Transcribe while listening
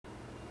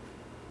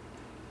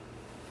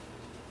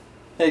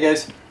Hey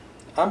guys,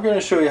 I'm going to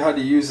show you how to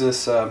use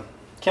this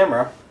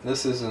camera.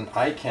 This is an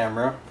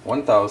iCamera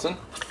 1000.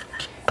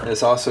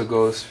 This also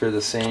goes for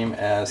the same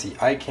as the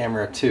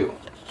iCamera2.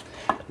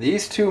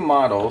 These two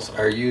models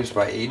are used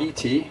by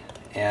ADT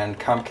and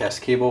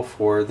Comcast Cable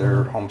for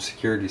their home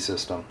security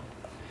system.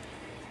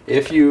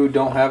 If you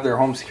don't have their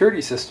home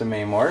security system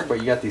anymore, but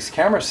you got these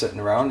cameras sitting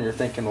around and you're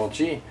thinking, well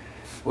gee, it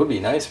would be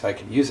nice if I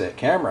could use that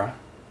camera,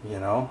 you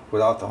know,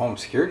 without the home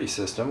security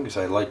system because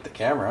I like the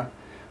camera.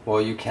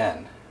 Well, you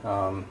can.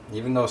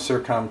 Even though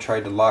Sercomm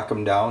tried to lock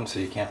them down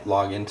so you can't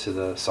log into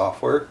the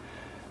software,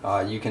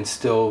 you can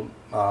still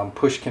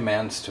push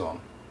commands to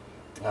them.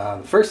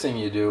 The first thing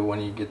you do when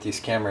you get these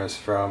cameras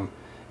from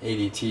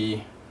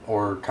ADT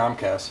or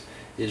Comcast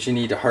is you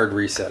need to hard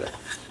reset it.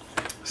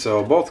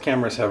 So both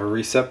cameras have a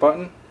reset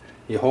button.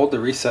 You hold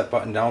the reset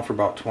button down for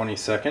about 20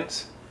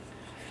 seconds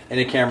and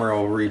the camera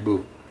will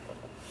reboot.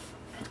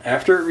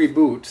 After it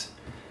reboots,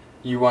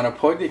 you want to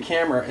plug the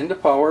camera into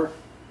power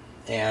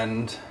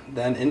and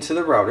then into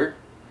the router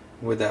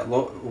with that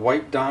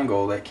white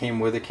dongle that came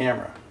with the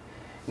camera.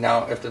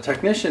 Now if the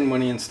technician,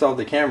 when he installed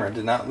the camera,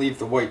 did not leave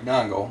the white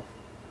dongle,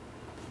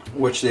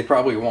 which they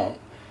probably won't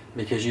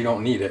because you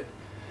don't need it,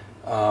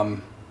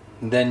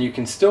 then you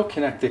can still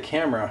connect the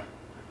camera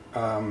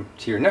to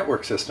your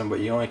network system, but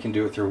you only can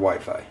do it through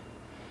Wi-Fi,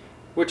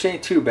 which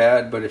ain't too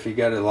bad. But if you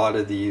got a lot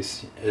of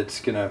these,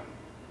 it's gonna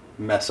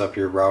mess up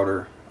your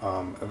router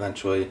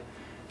eventually,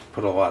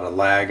 put a lot of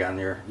lag on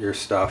your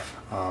stuff.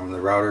 The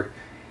router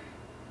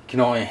can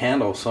only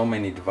handle so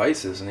many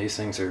devices, and these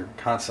things are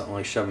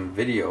constantly shoving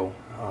video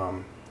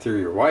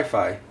through your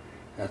Wi-Fi.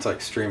 That's like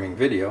streaming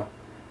video.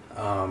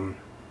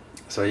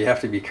 So you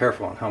have to be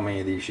careful on how many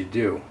of these you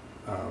do.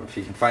 If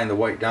you can find the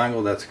white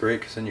dongle, that's great,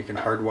 because then you can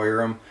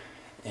hardwire them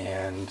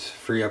and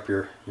free up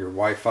your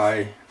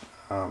Wi-Fi.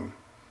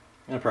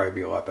 It'll probably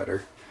be a lot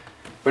better.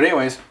 But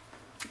anyways,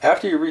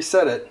 after you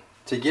reset it,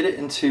 to get it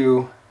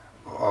into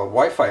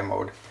Wi-Fi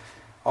mode,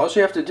 all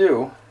you have to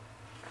do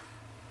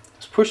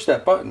is push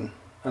that button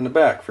on the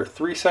back for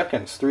 3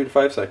 seconds, 3 to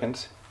 5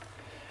 seconds.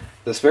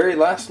 This very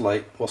last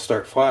light will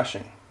start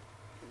flashing.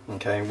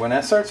 Okay, when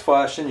that starts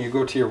flashing, you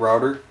go to your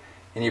router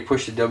and you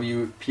push the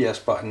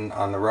WPS button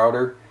on the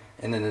router,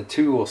 and then the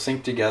two will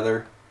sync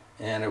together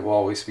and it will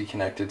always be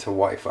connected to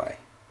Wi-Fi.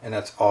 And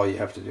that's all you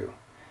have to do.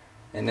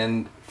 And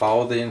then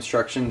follow the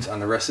instructions on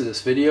the rest of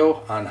this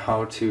video on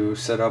how to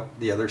set up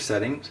the other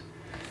settings,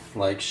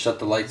 like shut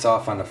the lights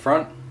off on the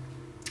front,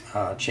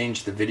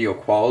 change the video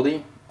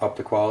quality, up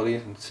the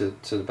quality to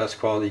the best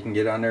quality you can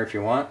get on there if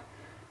you want,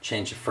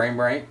 change the frame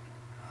rate,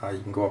 you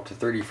can go up to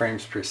 30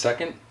 frames per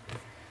second.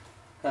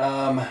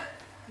 Let's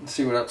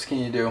see, what else can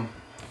you do?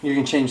 You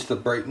can change the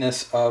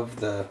brightness of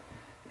the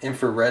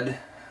infrared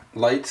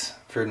lights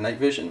for night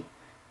vision.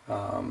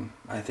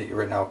 I think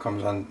right now it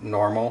comes on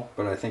normal,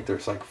 but I think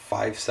there's like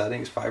 5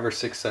 or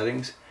 6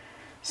 settings,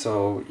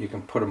 so you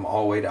can put them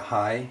all the way to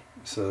high,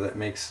 so that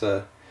makes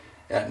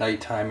at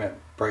nighttime it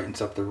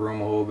brightens up the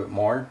room a little bit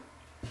more.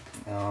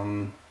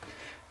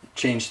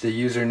 Change the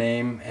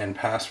username and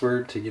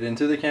password to get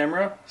into the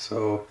camera,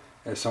 so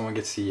if someone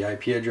gets the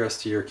IP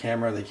address to your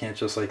camera, they can't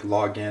just like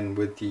log in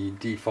with the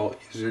default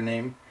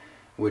username,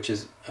 which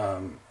is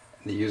the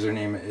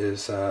username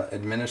is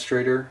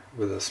administrator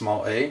with a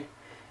small a,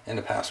 and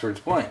the password's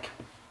blank.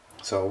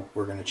 So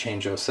we're going to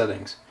change those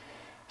settings.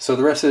 So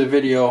the rest of the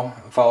video,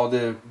 follow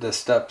the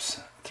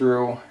steps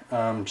through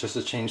just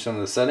to change some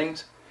of the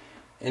settings,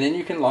 and then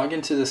you can log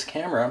into this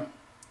camera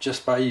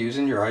just by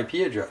using your IP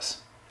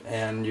address,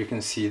 and you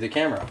can see the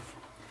camera.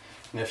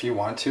 And if you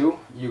want to,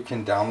 you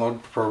can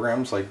download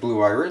programs like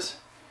Blue Iris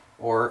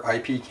or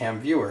IP Cam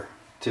Viewer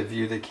to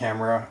view the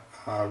camera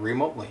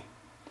remotely.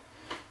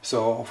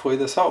 So hopefully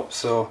this helps,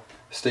 so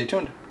stay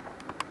tuned.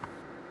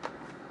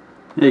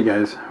 Hey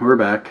guys, we're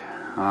back.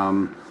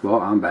 Well,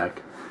 I'm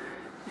back.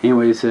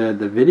 Anyways, the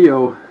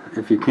video,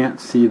 if you can't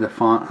see the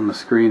font on the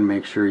screen,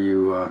 make sure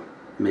you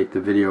make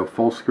the video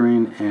full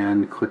screen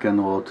and click on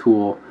the little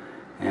tool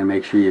and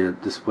make sure you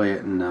display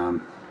it in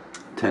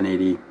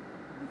 1080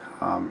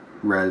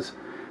 res.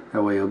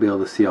 That way you'll be able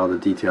to see all the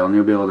detail and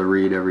you'll be able to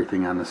read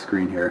everything on the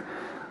screen here.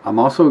 I'm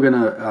also going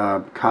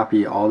to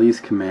copy all these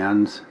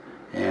commands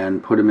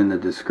and put them in the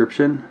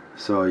description,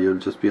 so you'll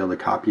just be able to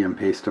copy and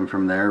paste them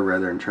from there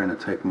rather than trying to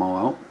type them all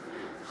out.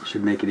 It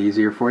should make it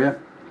easier for you.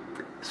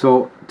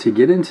 So to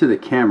get into the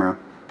camera,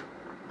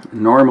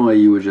 normally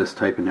you would just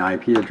type in the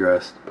IP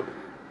address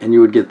and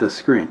you would get this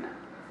screen.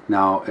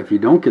 Now if you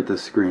don't get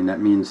this screen, that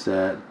means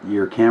that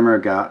your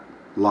camera got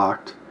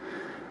locked,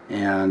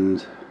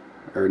 and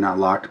or not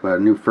locked, but a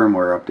new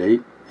firmware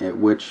update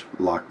which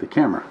locked the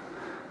camera,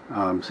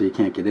 so you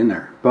can't get in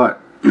there. But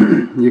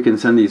you can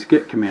send these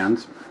git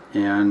commands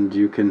and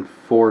you can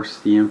force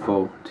the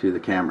info to the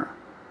camera.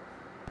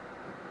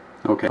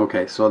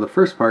 Okay, so the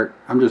first part,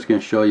 I'm just going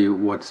to show you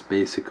what's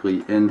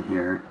basically in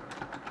here.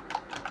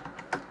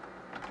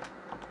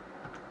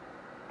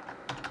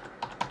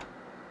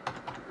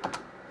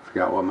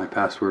 Forgot what my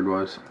password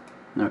was.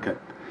 Okay,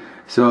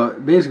 so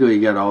basically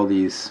you got all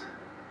these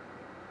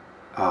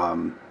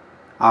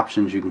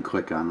options you can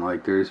click on.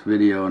 Like there's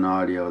video and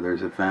audio,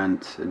 there's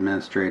event,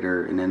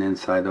 administrator, and then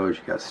inside those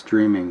you got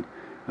streaming.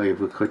 Like if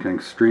we click on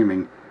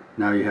streaming,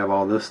 now you have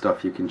all this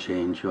stuff you can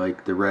change,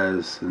 like the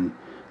res and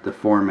the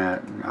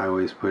format. I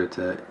always put it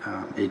to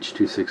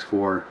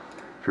H.264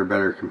 for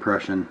better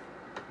compression,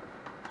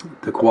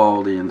 the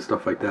quality and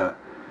stuff like that.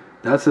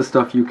 That's the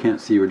stuff you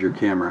can't see with your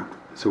camera.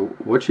 So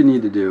what you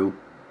need to do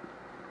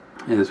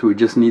is we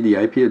just need the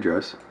IP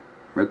address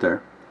right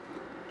there,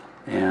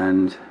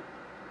 and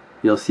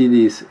you'll see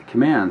these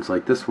commands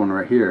like this one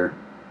right here,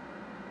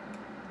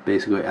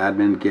 basically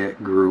admin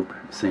get group,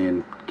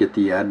 saying get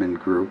the admin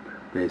group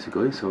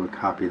basically. So we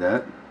copy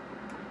that,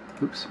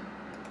 oops,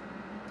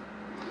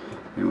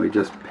 and we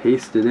just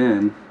paste it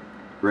in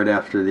right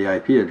after the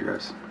IP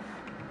address.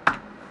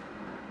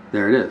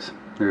 There it is,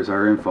 there's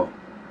our info.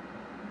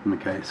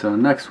 Okay, so the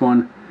next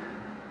one,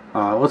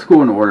 let's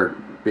go in order.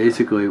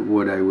 Basically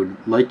what I would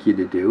like you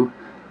to do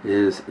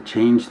is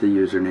change the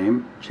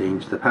username,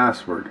 change the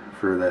password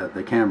for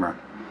the camera.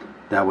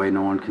 That way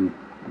no one can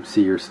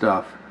see your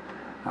stuff.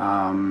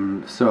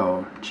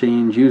 So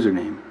change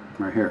username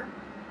right here.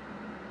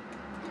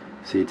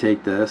 So you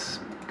take this,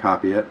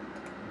 copy it,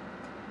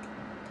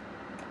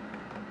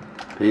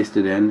 paste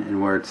it in,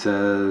 and where it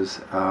says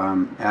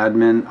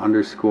admin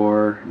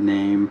underscore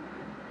name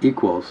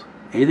equals,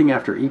 anything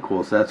after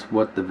equals, that's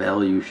what the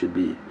value should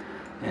be.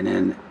 And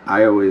then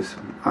I always,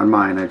 on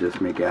mine, I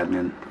just make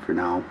admin for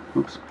now.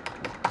 Oops.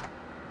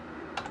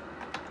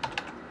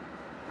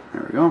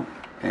 There we go.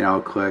 And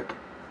I'll click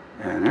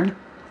enter.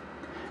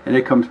 And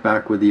it comes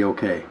back with the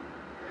OK.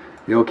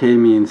 The OK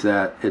means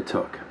that it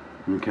took.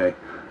 Okay.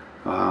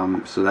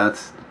 So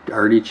that's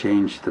already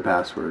changed the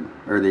password,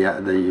 or the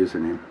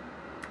username.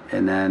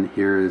 And then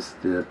here is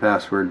the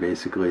password,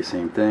 basically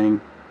same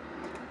thing.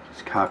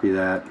 Just copy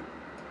that,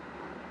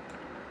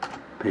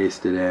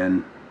 paste it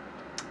in.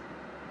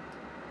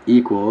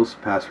 Equals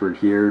password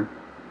here.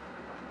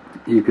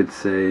 You could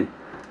say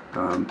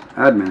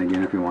admin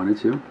again if you wanted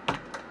to.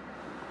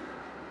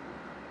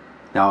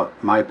 Now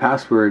my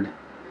password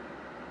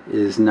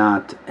is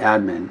not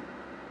admin,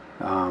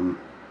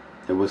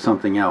 it was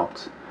something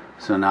else.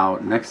 So now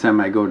next time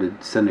I go to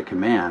send a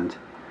command,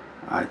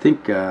 I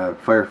think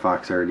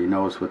Firefox already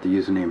knows what the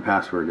username and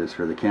password is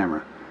for the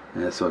camera,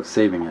 and so it's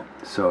saving it.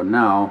 So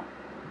now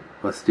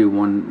let's do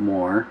one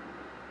more.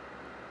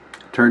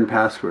 Turn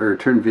password, or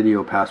turn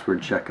video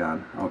password check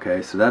on.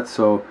 Okay, so that's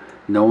so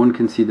no one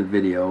can see the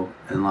video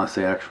unless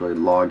they actually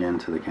log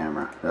into the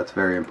camera. That's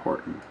very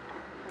important.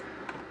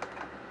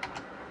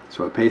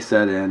 So I paste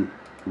that in.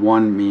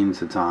 1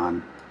 means it's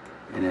on,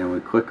 and then we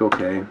click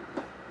OK.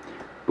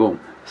 Boom.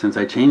 Since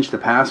I changed the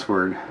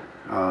password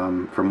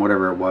from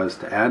whatever it was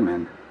to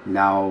admin,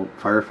 now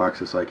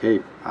Firefox is like, hey,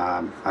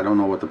 I don't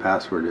know what the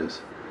password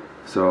is.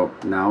 So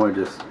now I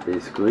just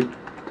basically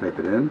type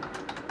it in.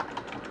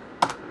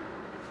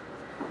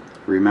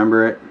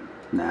 Remember it?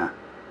 Nah.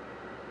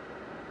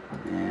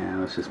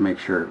 And let's just make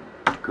sure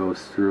it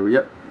goes through.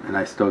 Yep. And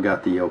I still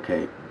got the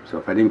OK. So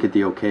if I didn't get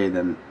the OK,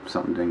 then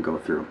something didn't go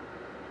through.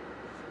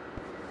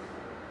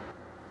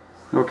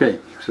 Okay,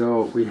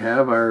 so we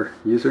have our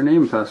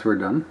username and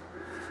password done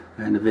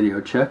and the video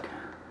check.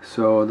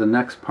 So the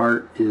next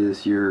part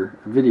is your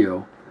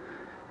video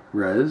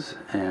res,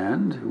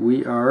 and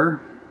we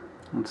are,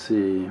 let's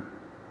see,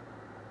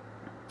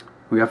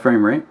 we got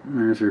frame rate.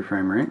 There's your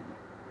frame rate.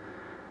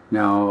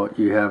 Now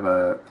you have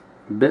a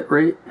bit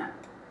rate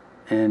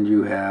and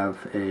you have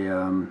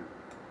a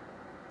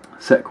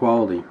set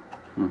quality.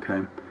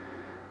 Okay,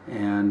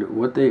 and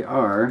what they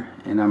are,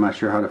 and I'm not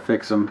sure how to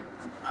fix them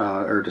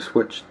or to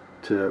switch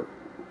to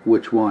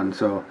which one.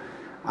 So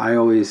I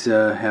always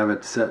have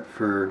it set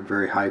for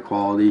very high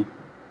quality,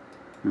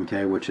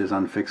 okay, which is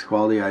on fixed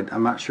quality.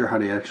 I'm not sure how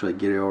to actually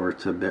get it over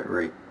to bit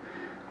rate.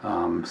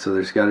 So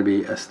there's got to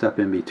be a step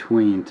in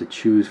between to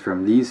choose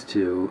from these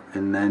two,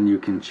 and then you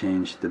can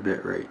change the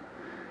bit rate,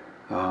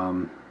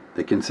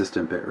 the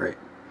consistent bit rate.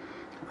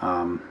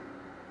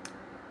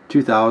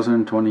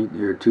 2020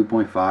 or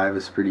 2.5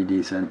 is pretty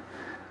decent,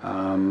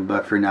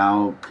 but for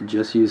now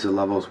just use the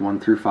levels 1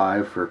 through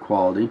 5 for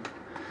quality.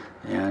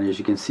 And as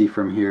you can see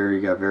from here,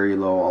 you got very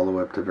low all the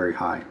way up to very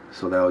high,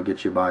 so that'll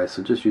get you by.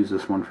 So just use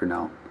this one for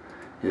now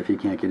if you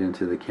can't get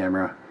into the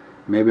camera.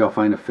 Maybe I'll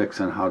find a fix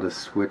on how to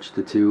switch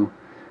the two,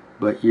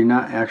 but you're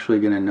not actually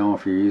going to know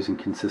if you're using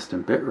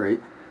consistent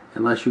bitrate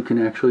unless you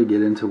can actually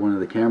get into one of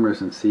the cameras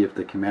and see if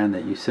the command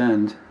that you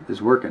send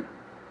is working.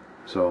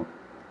 So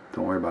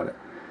don't worry about it.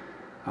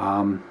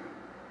 And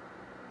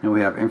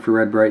we have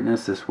infrared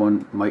brightness. This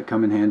one might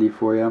come in handy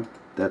for you.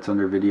 That's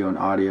under video and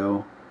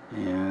audio,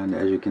 and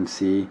as you can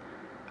see,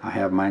 I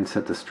have mine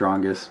set to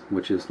strongest,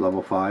 which is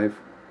level 5.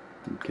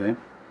 Okay,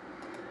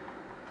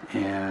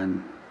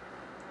 and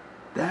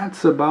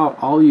that's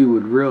about all you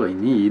would really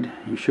need.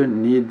 You shouldn't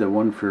need the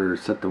one for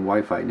set the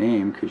Wi-Fi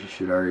name, because you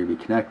should already be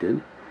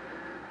connected.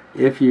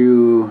 If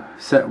you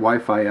set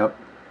Wi-Fi up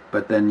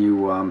but then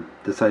you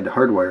decide to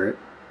hardwire it,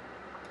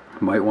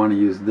 you might want to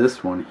use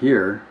this one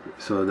here,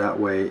 so that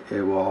way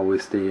it will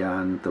always stay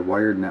on the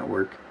wired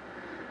network.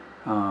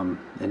 and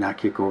not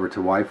kick over to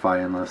Wi-Fi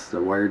unless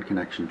the wired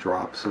connection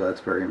drops. So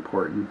that's very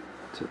important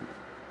to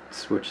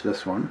switch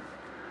this one.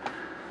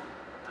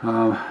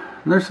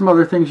 There's some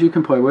other things you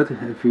can play with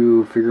if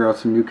you figure out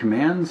some new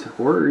commands,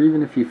 or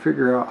even if you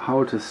figure out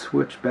how to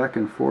switch back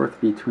and forth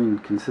between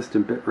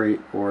consistent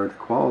bitrate or the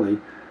quality.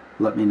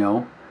 Let me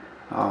know.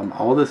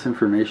 All this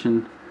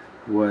information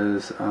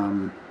was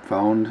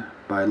found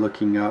by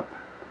looking up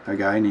a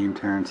guy named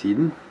Terence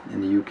Eden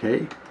in the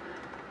UK.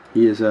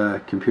 He is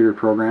a computer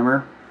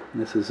programmer.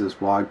 This is his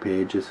blog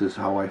page. This is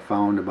how I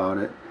found about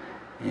it,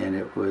 and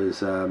it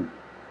was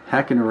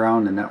hacking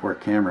around the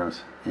network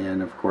cameras.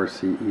 And of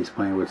course he's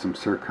playing with some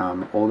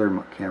Sercomm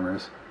older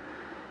cameras,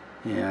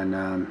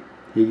 and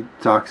he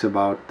talks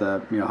about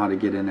the, how to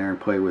get in there and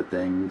play with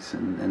things,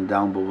 and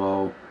down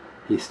below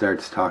he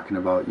starts talking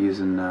about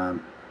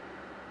using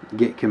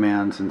git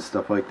commands and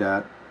stuff like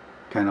that,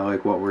 kind of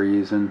like what we're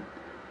using.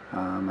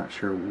 I'm not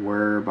sure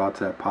whereabouts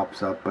that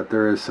pops up, but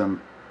there is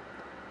some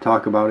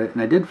talk about it.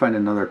 And I did find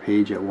another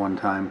page at one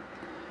time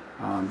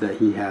that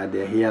he had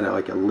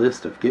like a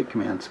list of git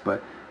commands,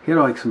 but he had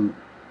like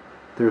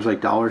there's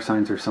like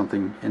 $signs or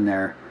something in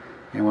there,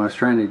 and when I was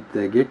trying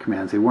the git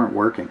commands, they weren't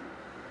working.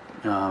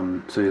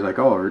 So he's like,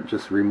 oh,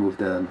 just remove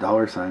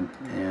the $sign,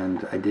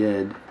 and I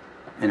did,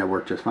 and it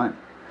worked just fine.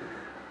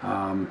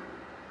 It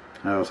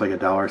was like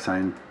a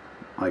 $sign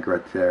like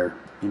right there,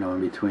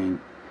 in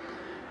between,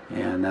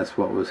 and that's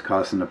what was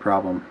causing the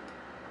problem.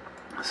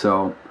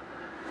 So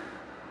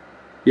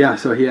yeah,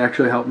 so he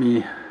actually helped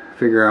me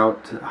figure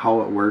out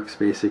how it works.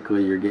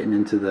 Basically, you're getting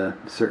into the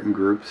certain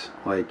groups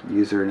like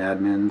user and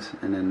admins,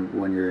 and then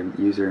when you're in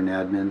user and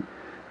admin,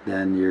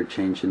 then you're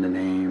changing the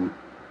name.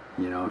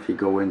 If you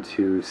go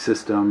into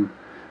system,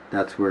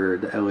 that's where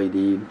the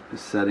LED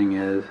setting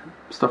is,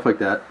 stuff like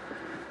that.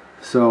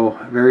 So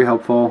very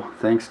helpful.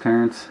 Thanks,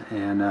 Terence.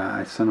 And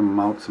I sent him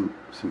out some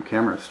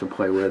cameras to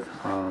play with.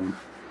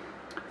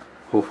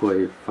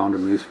 Hopefully found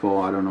them useful.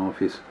 I don't know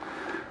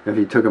if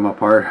he took them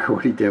apart or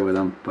what he did with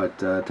them, but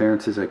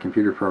Terence is a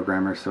computer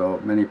programmer, so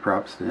many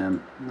props to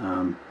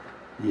him.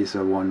 He's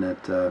the one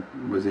that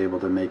was able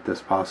to make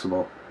this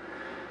possible.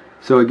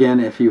 So again,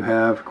 if you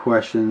have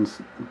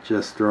questions,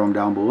 just throw them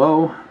down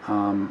below.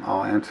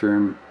 I'll answer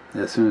them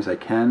as soon as I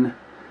can.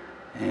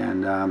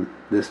 And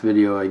this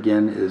video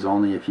again is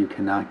only if you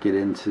cannot get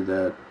into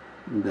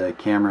the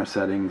camera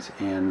settings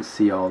and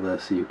see all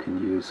this, so you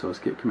can use those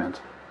git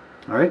commands.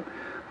 Alright,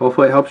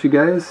 hopefully it helps you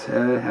guys.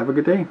 Have a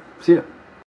good day. See ya.